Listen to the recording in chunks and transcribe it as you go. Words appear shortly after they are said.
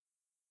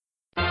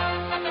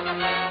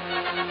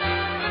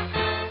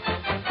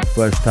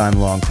First time,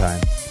 long time.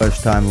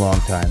 First time, long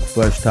time.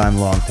 First time,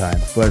 long time.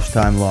 First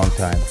time, long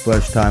time.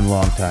 First time,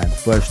 long time.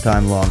 First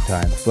time, long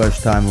time.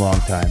 First time, long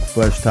time.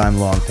 First time,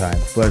 long time.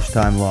 First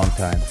time, long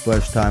time.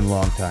 First time,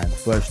 long time.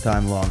 First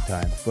time, long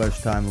time.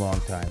 First time, long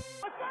time.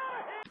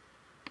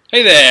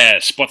 Hey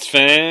there, sports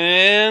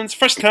fans.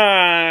 First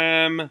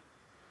time,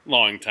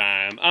 long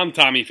time. I'm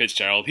Tommy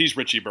Fitzgerald. He's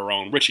Richie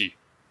Barone. Richie,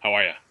 how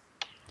are you?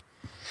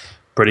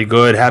 Pretty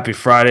good. Happy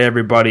Friday,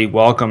 everybody.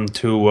 Welcome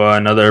to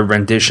another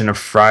rendition of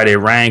Friday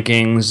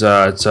Rankings.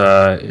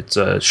 It's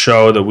a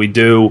show that we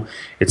do.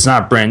 It's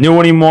not brand new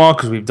anymore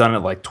because we've done it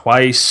like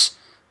twice.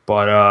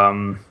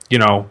 But,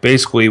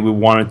 basically we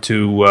wanted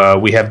to,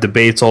 we have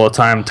debates all the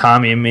time,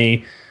 Tommy and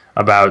me,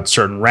 about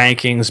certain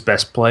rankings,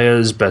 best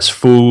players, best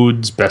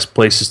foods, best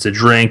places to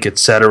drink,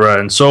 etc.,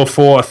 and so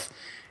forth.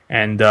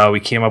 And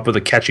we came up with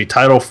a catchy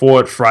title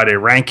for it, Friday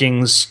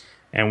Rankings,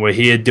 and we're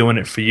here doing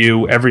it for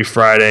you every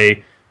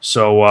Friday.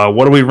 So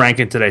what are we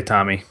ranking today,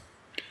 Tommy?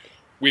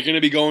 We're going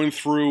to be going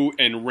through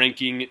and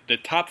ranking the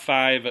top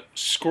 5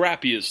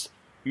 scrappiest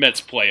Mets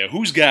player.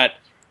 Who's got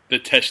the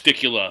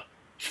testicular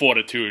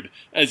fortitude,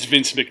 as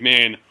Vince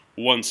McMahon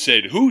once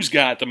said? Who's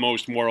got the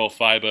most moral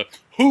fiber?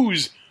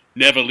 Who's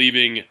never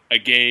leaving a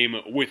game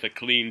with a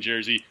clean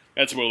jersey?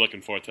 That's what we're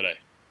looking for today.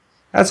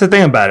 That's the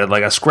thing about it.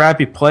 Like, a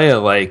scrappy player,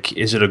 like,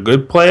 is it a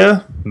good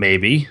player?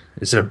 Maybe.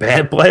 Is it a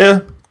bad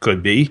player?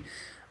 Could be.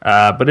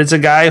 But it's a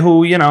guy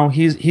who,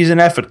 he's an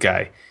effort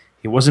guy.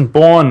 He wasn't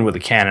born with a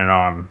cannon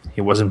arm.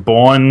 He wasn't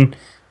born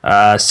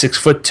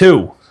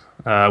 6'2",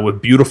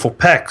 with beautiful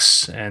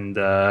pecs and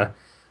a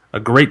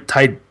great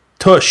tight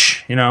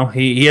tush.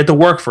 He had to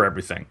work for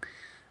everything.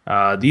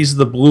 These are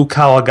the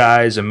blue-collar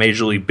guys in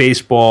Major League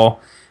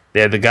Baseball.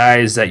 They're the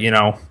guys that,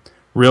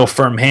 real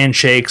firm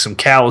handshakes, some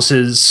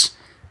calluses,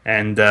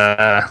 and,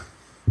 after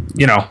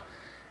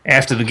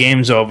the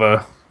game's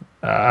over,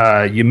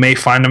 you may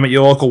find them at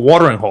your local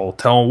watering hole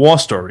telling war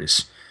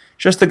stories.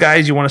 Just the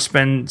guys you want to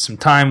spend some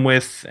time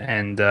with,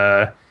 and,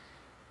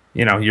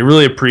 you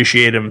really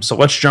appreciate them. So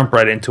let's jump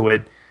right into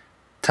it.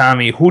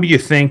 Tommy, who do you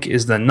think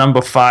is the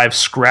number 5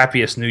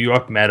 scrappiest New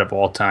York Met of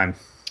all time?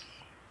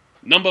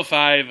 Number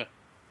 5,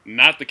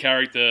 not the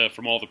character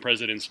from All the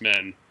President's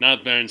Men,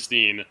 not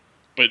Bernstein,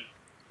 but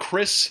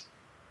Chris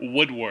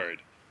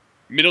Woodward,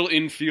 middle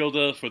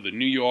infielder for the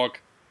New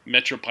York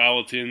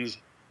Metropolitans.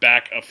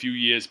 Back a few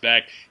years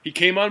back, he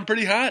came on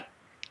pretty hot,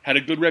 had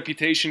a good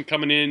reputation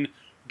coming in,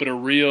 but a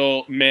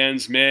real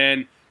man's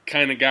man,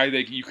 kind of guy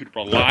that you could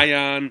rely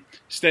on,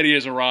 steady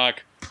as a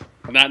rock,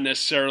 not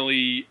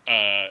necessarily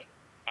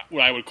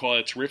what I would call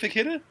a terrific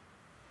hitter,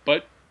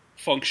 but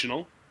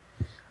functional.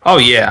 Oh,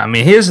 yeah. I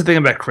mean, here's the thing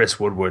about Chris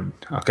Woodward,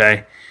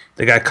 okay?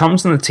 The guy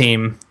comes on the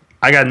team.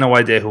 I got no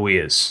idea who he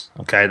is,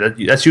 okay?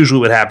 That's usually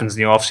what happens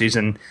in the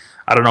offseason.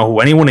 I don't know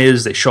who anyone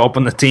is. They show up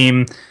on the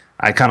team.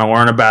 I kind of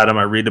learn about him.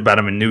 I read about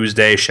him in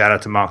Newsday. Shout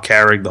out to Mount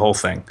Carrick, the whole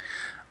thing.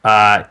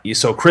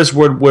 So Chris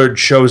Woodward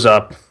shows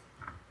up.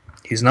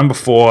 He's number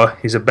 4.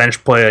 He's a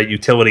bench player,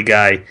 utility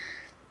guy.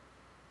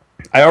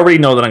 I already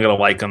know that I'm going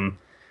to like him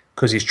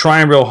because he's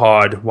trying real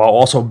hard while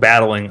also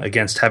battling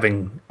against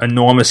having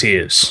enormous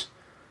ears.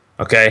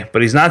 Okay?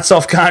 But he's not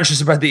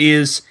self-conscious about the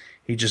ears.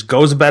 He just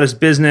goes about his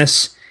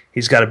business.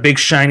 He's got a big,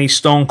 shiny,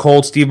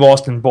 stone-cold Steve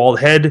Austin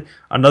bald head.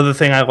 Another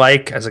thing I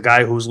like as a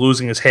guy who's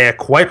losing his hair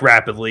quite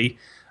rapidly.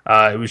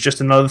 It was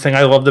just another thing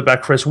I loved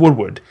about Chris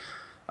Woodward.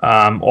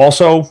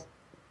 Also,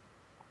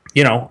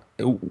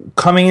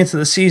 coming into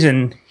the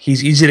season,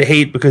 he's easy to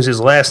hate because his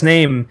last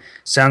name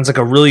sounds like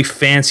a really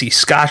fancy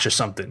scotch or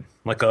something.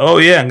 Like, oh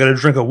yeah, I'm going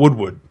to drink a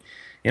Woodward.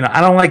 I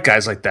don't like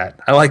guys like that.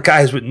 I like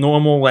guys with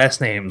normal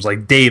last names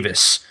like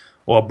Davis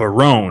or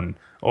Barone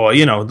or,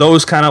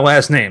 those kind of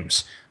last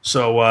names.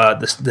 So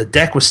the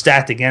deck was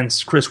stacked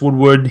against Chris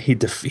Woodward. He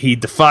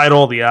defied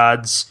all the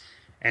odds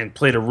and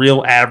played a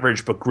real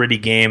average but gritty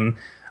game.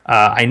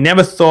 I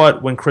never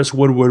thought when Chris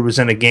Woodward was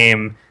in a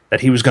game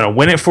that he was going to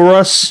win it for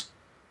us,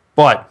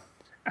 but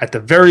at the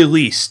very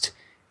least,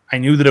 I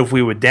knew that if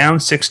we were down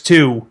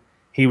 6-2,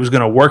 he was going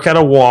to work out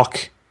a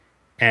walk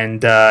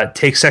and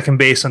take second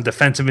base on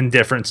defensive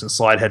indifference and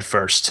slide head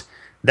first.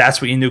 That's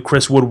what you knew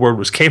Chris Woodward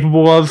was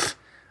capable of.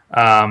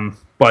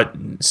 But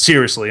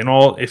seriously,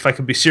 if I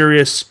could be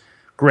serious,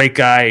 great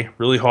guy,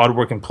 really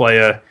hard-working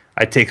player.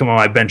 I'd take him on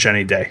my bench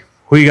any day.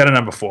 Who you got at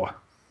number 4?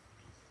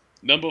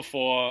 Number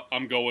 4,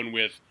 I'm going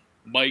with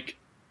Mike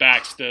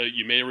Baxter.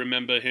 You may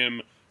remember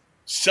him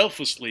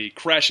selflessly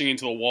crashing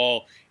into the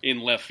wall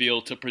in left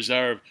field to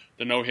preserve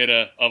the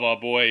no-hitter of our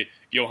boy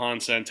Johan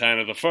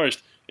Santana I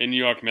in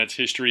New York Mets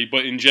history.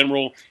 But in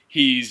general,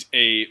 he's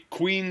a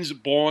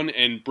Queens-born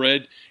and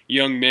bred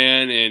young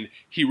man, and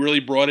he really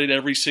brought it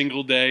every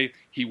single day.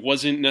 He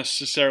wasn't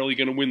necessarily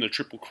going to win the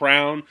Triple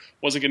Crown,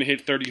 wasn't going to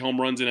hit 30 home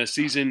runs in a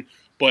season,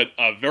 but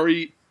a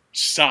very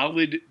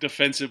solid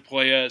defensive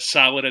player,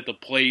 solid at the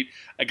plate,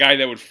 a guy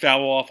that would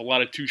foul off a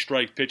lot of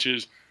two-strike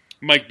pitches.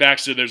 Mike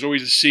Baxter, there's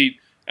always a seat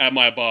at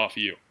my bar for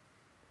you.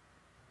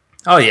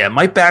 Oh, yeah.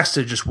 Mike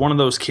Baxter, just one of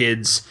those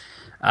kids,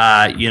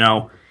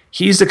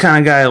 he's the kind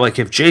of guy, like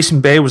if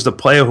Jason Bay was the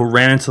player who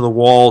ran into the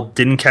wall,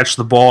 didn't catch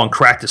the ball, and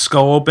cracked his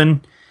skull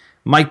open,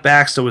 Mike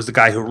Baxter was the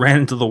guy who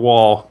ran into the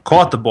wall,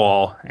 caught the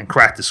ball, and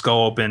cracked his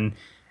skull open.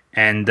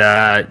 And,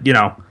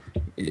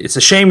 it's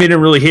a shame you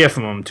didn't really hear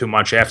from him too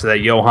much after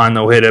that Johan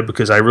no-hitter,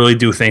 because I really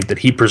do think that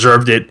he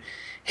preserved it,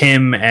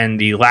 him and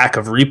the lack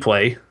of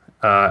replay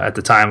at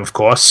the time, of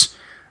course.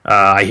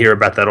 I hear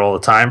about that all the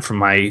time from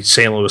my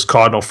St. Louis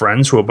Cardinal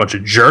friends who are a bunch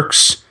of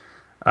jerks.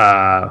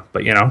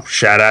 But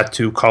shout out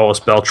to Carlos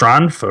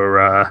Beltran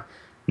for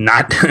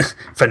not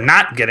for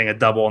not getting a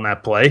double on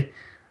that play,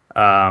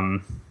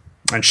 and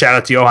shout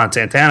out to Johan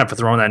Santana for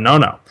throwing that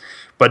no.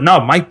 But no,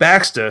 Mike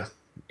Baxter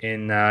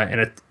in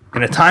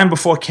a time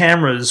before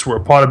cameras were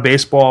a part of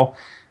baseball,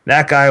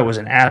 that guy was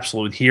an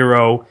absolute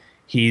hero.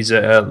 He's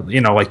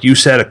like you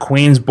said, a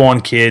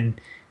Queens-born kid.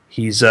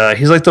 He's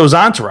like those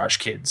Entourage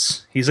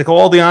kids. He's like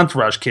all the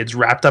Entourage kids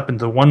wrapped up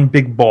into one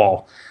big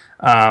ball.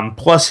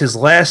 Plus, his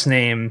last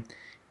name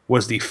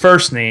was the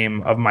first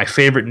name of my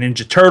favorite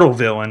Ninja Turtle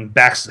villain,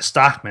 Baxter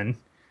Stockman,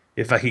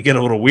 if I could get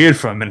a little weird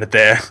for a minute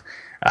there.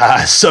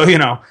 So,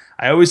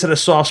 I always had a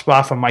soft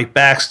spot for Mike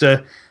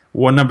Baxter.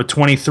 Wore number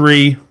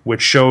 23,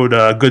 which showed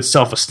good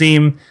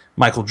self-esteem,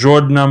 Michael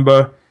Jordan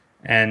number,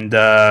 and,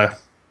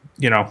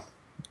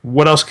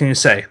 what else can you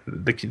say?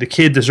 The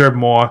kid deserved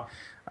more.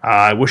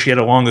 I wish he had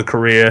a longer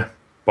career,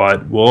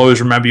 but we'll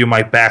always remember you,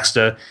 Mike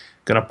Baxter.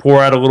 Gonna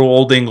pour out a little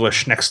Old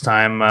English next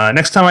time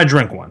I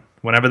drink one.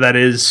 Whenever that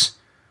is,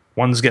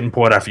 one's getting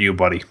poured out for you,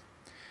 buddy.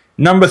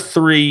 Number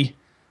 3,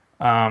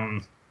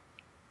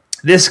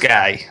 this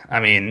guy. I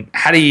mean,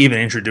 how do you even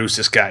introduce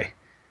this guy?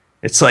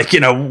 It's like,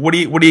 what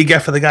do you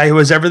get for the guy who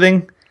has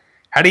everything?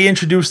 How do you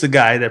introduce the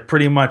guy that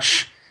pretty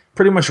much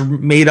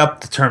made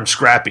up the term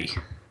scrappy?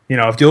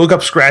 If you look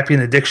up scrappy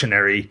in the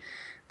dictionary,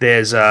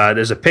 there's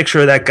a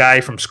picture of that guy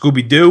from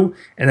Scooby-Doo,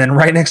 and then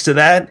right next to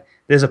that,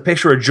 there's a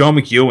picture of Joe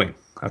McEwing.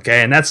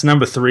 Okay, and that's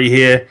number 3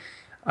 here.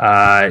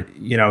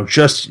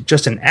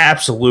 Just an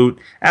absolute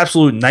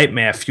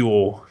nightmare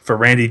fuel for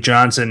Randy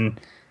Johnson,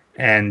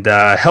 and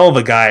hell of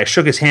a guy. I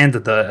shook his hand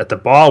at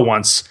the bar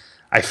once.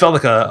 I felt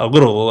like a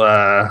little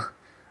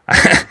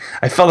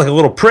I felt like a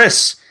little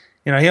priss.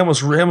 He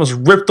almost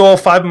ripped all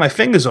 5 of my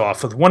fingers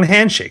off with one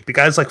handshake. The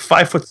guy's like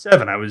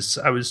 5'7".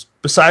 I was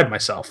beside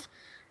myself.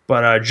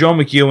 But Joe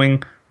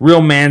McEwing,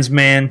 real man's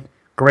man,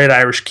 great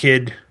Irish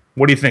kid.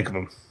 What do you think of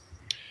him?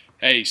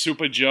 Hey,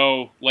 Super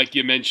Joe, like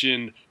you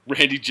mentioned,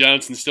 Randy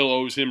Johnson still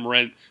owes him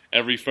rent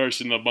every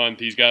first of the month.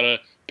 He's got to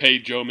pay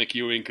Joe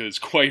McEwing because,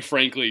 quite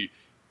frankly,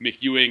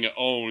 McEwing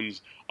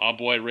owns our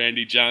boy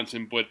Randy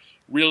Johnson. But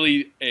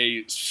really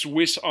a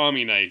Swiss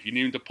Army knife. You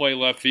need him to play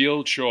left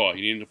field? Sure.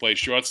 You need him to play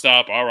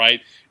shortstop? All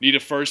right. Need a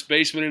first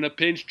baseman in a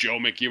pinch? Joe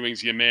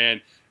McEwing's your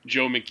man.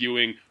 Joe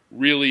McEwing,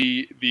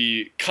 really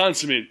the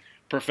consummate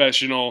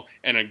professional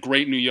and a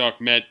great New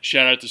York Met.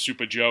 Shout out to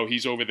Super Joe.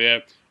 He's over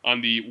there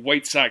on the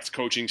White Sox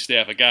coaching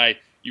staff, a guy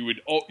you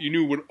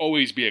knew would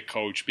always be a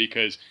coach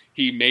because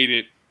he made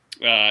it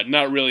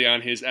not really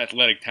on his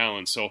athletic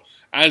talent. So,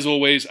 as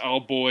always,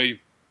 our boy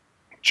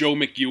Joe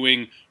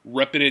McEwing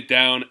repping it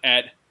down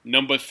at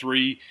number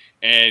 3.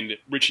 And,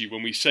 Richie,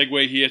 when we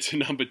segue here to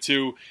number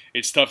 2,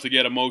 it's tough to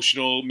get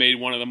emotional. Made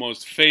one of the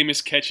most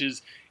famous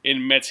catches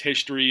in Mets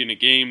history in a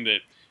game that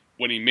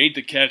when he made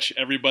the catch,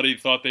 everybody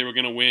thought they were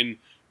going to win.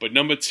 But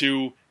number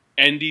 2,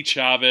 Endy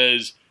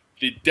Chavez,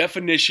 the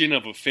definition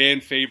of a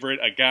fan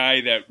favorite, a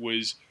guy that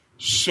was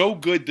so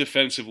good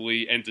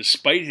defensively, and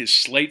despite his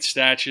slight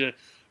stature,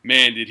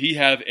 man, did he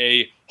have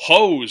a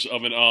hose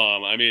of an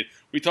arm. I mean,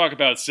 we talk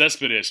about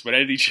Cespedes, but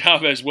Endy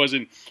Chavez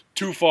wasn't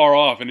too far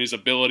off in his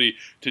ability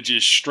to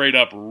just straight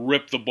up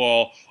rip the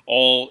ball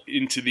all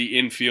into the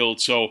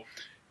infield. So,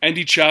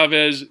 Endy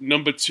Chavez,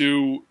 number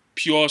 2,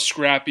 pure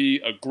scrappy,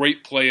 a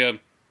great player.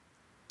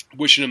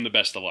 Wishing him the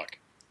best of luck.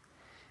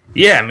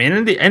 Yeah, I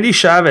mean, Endy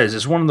Chavez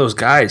is one of those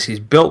guys. He's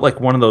built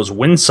like one of those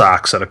wind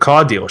socks at a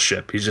car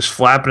dealership. He's just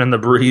flapping in the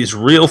breeze,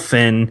 real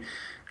thin,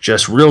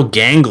 just real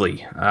gangly.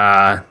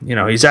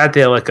 He's out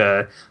there like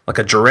a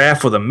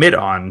giraffe with a mitt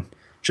on,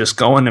 just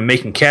going and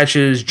making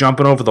catches,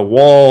 jumping over the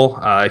wall.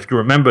 If you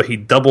remember, he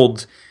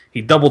doubled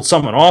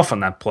someone off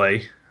on that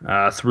play,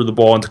 threw the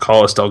ball into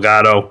Carlos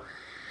Delgado.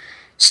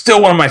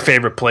 Still one of my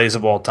favorite plays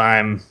of all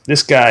time.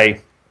 This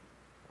guy,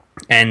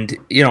 and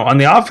on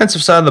the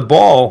offensive side of the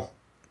ball,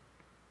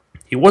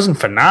 he wasn't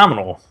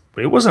phenomenal,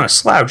 but he wasn't a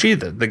slouch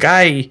either. The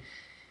guy,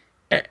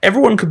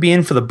 everyone could be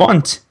in for the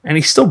bunt, and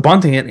he's still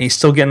bunting it, and he's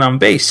still getting on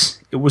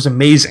base. It was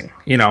amazing,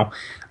 It's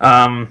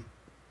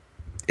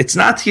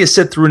not till you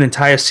sit through an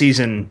entire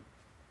season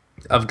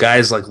of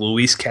guys like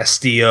Luis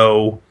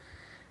Castillo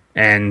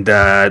and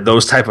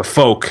those type of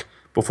folk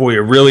before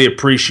you really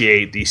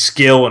appreciate the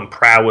skill and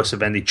prowess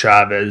of Endy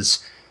Chavez.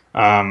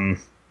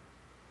 Fast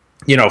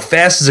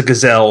as a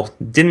gazelle,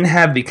 didn't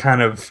have the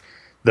kind of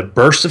the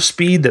burst of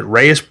speed that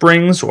Reyes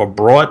brings or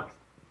brought,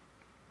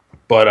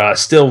 but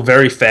still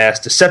very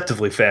fast,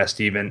 deceptively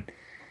fast even.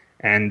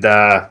 And,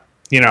 I've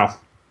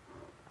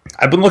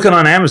been looking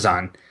on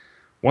Amazon.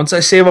 Once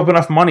I save up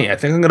enough money, I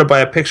think I'm going to buy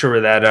a picture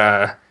of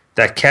that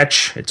that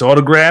catch, it's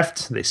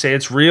autographed. They say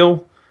it's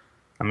real.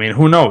 I mean,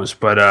 who knows?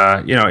 But,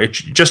 it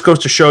just goes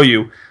to show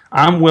you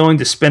I'm willing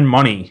to spend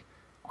money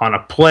on a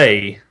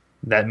play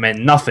that meant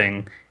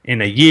nothing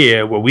in a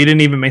year where we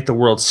didn't even make the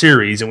World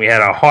Series and we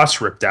had our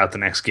hearts ripped out the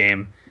next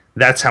game.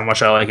 That's how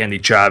much I like Endy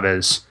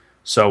Chavez.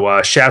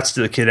 So shouts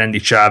to the kid Endy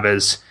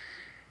Chavez.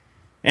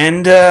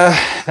 And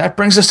that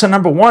brings us to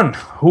number one.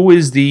 Who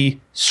is the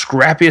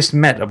scrappiest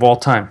Met of all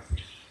time?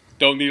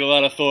 Don't need a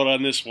lot of thought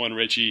on this one,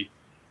 Richie.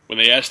 When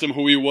they asked him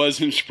who he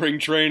was in spring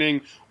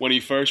training, when he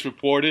first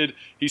reported,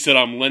 he said,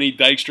 I'm Lenny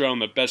Dykstra. I'm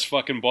the best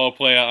fucking ball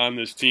player on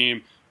this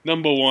team.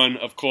 Number one,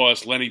 of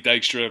course, Lenny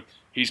Dykstra.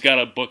 He's got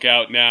a book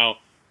out now.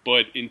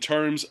 But in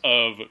terms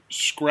of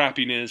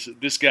scrappiness,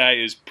 this guy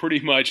is pretty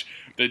much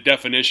the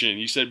definition.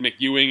 You said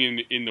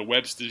McEwing in the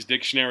Webster's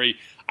Dictionary.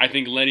 I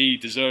think Lenny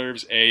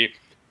deserves a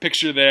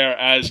picture there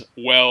as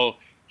well.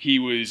 He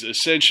was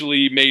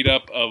essentially made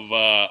up of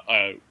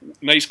a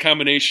nice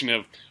combination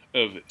of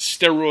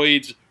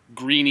steroids,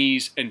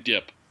 greenies, and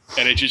dip.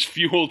 And it just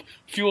fueled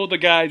the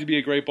guy to be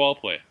a great ball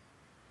player.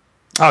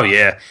 Oh,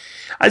 yeah.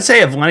 I'd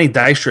say of Lenny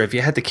Dykstra, if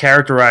you had to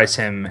characterize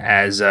him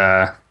as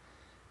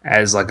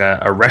like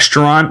a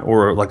restaurant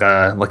or like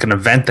an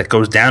event that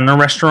goes down in a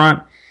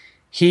restaurant,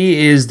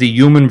 he is the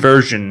human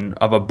version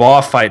of a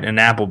bar fight in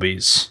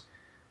Applebee's.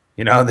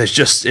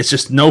 It's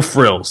just no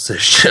frills.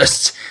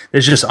 There's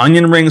just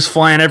onion rings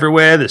flying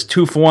everywhere. There's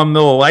 2-for-1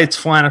 Miller Lights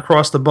flying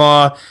across the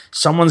bar.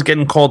 Someone's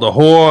getting called a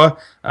whore.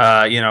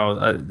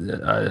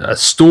 A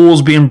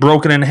stool's being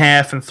broken in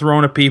half and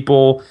thrown at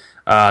people.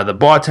 The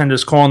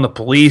bartender's calling the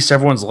police.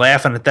 Everyone's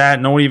laughing at that.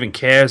 No one even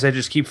cares. They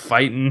just keep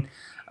fighting.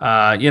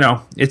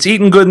 It's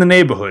eating good in the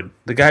neighborhood.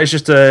 The guy's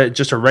just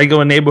a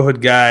regular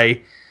neighborhood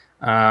guy.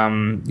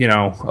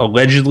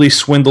 Allegedly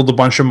swindled a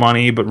bunch of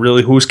money, but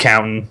really, who's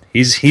counting?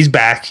 He's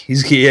back.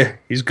 He's here.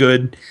 He's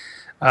good.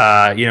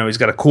 He's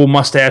got a cool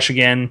mustache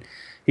again.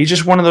 He's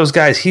just one of those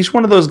guys. He's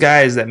one of those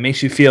guys that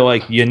makes you feel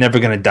like you're never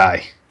gonna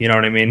die. You know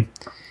what I mean?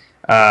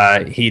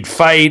 He'd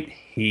fight.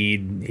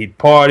 He'd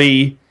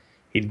party.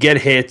 He'd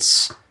get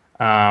hits.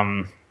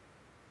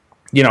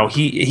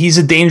 He's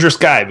a dangerous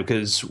guy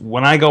because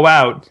when I go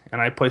out and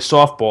I play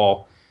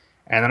softball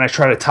and then I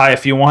try to tie a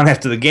few on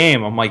after the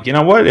game, I'm like, you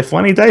know what? If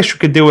Lenny Dykstra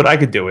could do it, I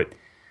could do it.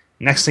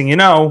 Next thing you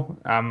know,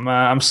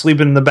 I'm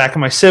sleeping in the back of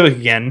my Civic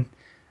again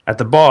at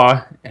the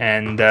bar,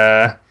 and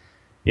I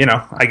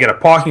get a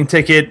parking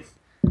ticket.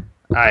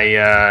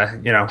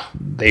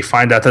 They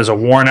find out there's a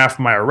warrant out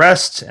for my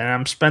arrest, and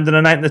I'm spending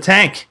a night in the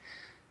tank.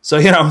 So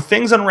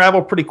things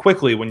unravel pretty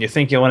quickly when you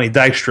think you're Lenny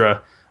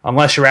Dykstra,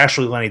 unless you're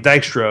actually Lenny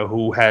Dykstra,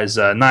 who has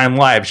 9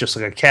 lives, just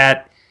like a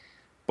cat.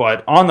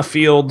 But on the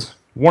field,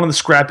 one of the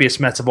scrappiest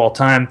Mets of all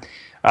time.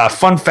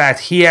 Fun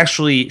fact, he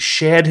actually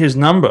shared his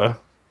number,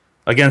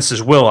 against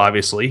his will,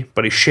 obviously,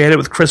 but he shared it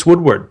with Chris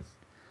Woodward,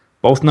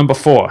 both number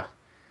 4.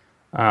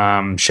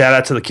 Shout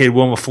out to the kid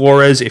Wilmer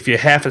Flores. If you're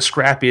half as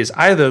scrappy as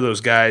either of those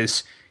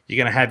guys, you're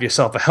going to have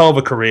yourself a hell of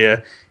a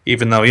career,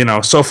 even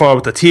though, so far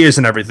with the tears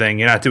and everything,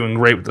 you're not doing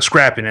great with the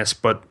scrappiness,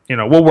 but,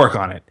 we'll work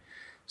on it.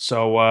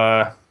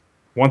 So,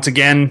 once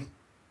again,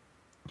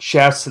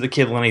 shouts to the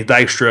kid Lenny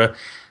Dykstra.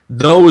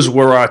 Those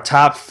were our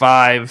top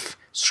 5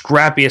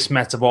 scrappiest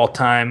Mets of all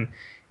time.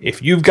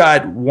 If you've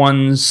got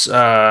ones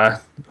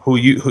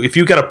if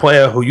you've got a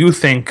player who you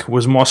think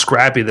was more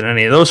scrappy than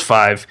any of those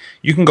 5,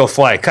 you can go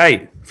fly a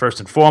kite, first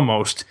and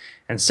foremost.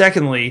 And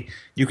secondly,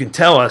 you can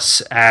tell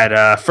us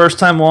at First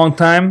Time Long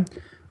Time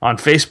on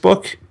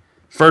Facebook,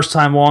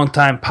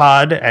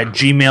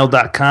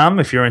 firsttimelongtimepod@gmail.com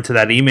if you're into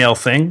that email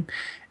thing,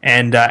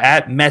 and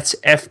at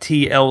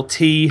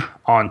MetsFTLT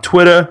on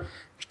Twitter.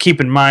 Keep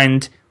in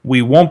mind,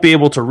 we won't be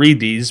able to read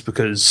these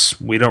because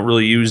we don't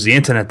really use the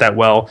internet that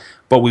well,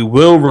 but we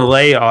will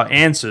relay our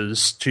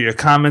answers to your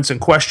comments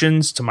and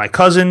questions to my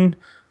cousin,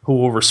 who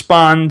will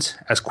respond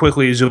as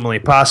quickly as humanly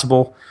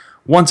possible.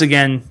 Once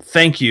again,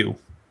 thank you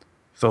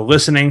for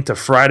listening to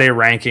Friday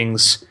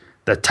Rankings,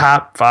 the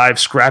top 5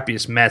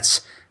 scrappiest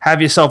Mets.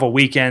 Have yourself a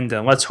weekend,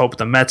 and let's hope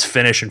the Mets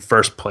finish in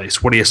first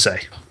place. What do you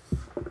say?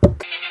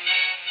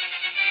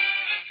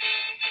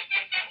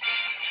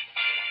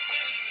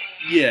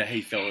 Yeah,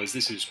 hey fellas,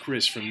 this is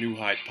Chris from New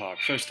Hyde Park.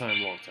 First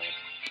time, long time.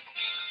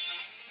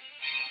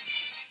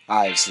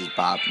 Hi, this is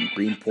Bob from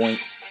Greenpoint.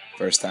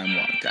 First time,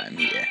 long time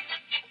here.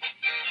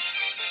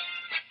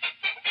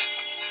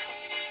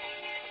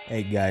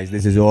 Hey guys,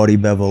 this is Audie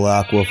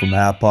Bevilacqua from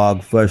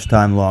Hapog. First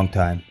time, long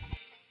time.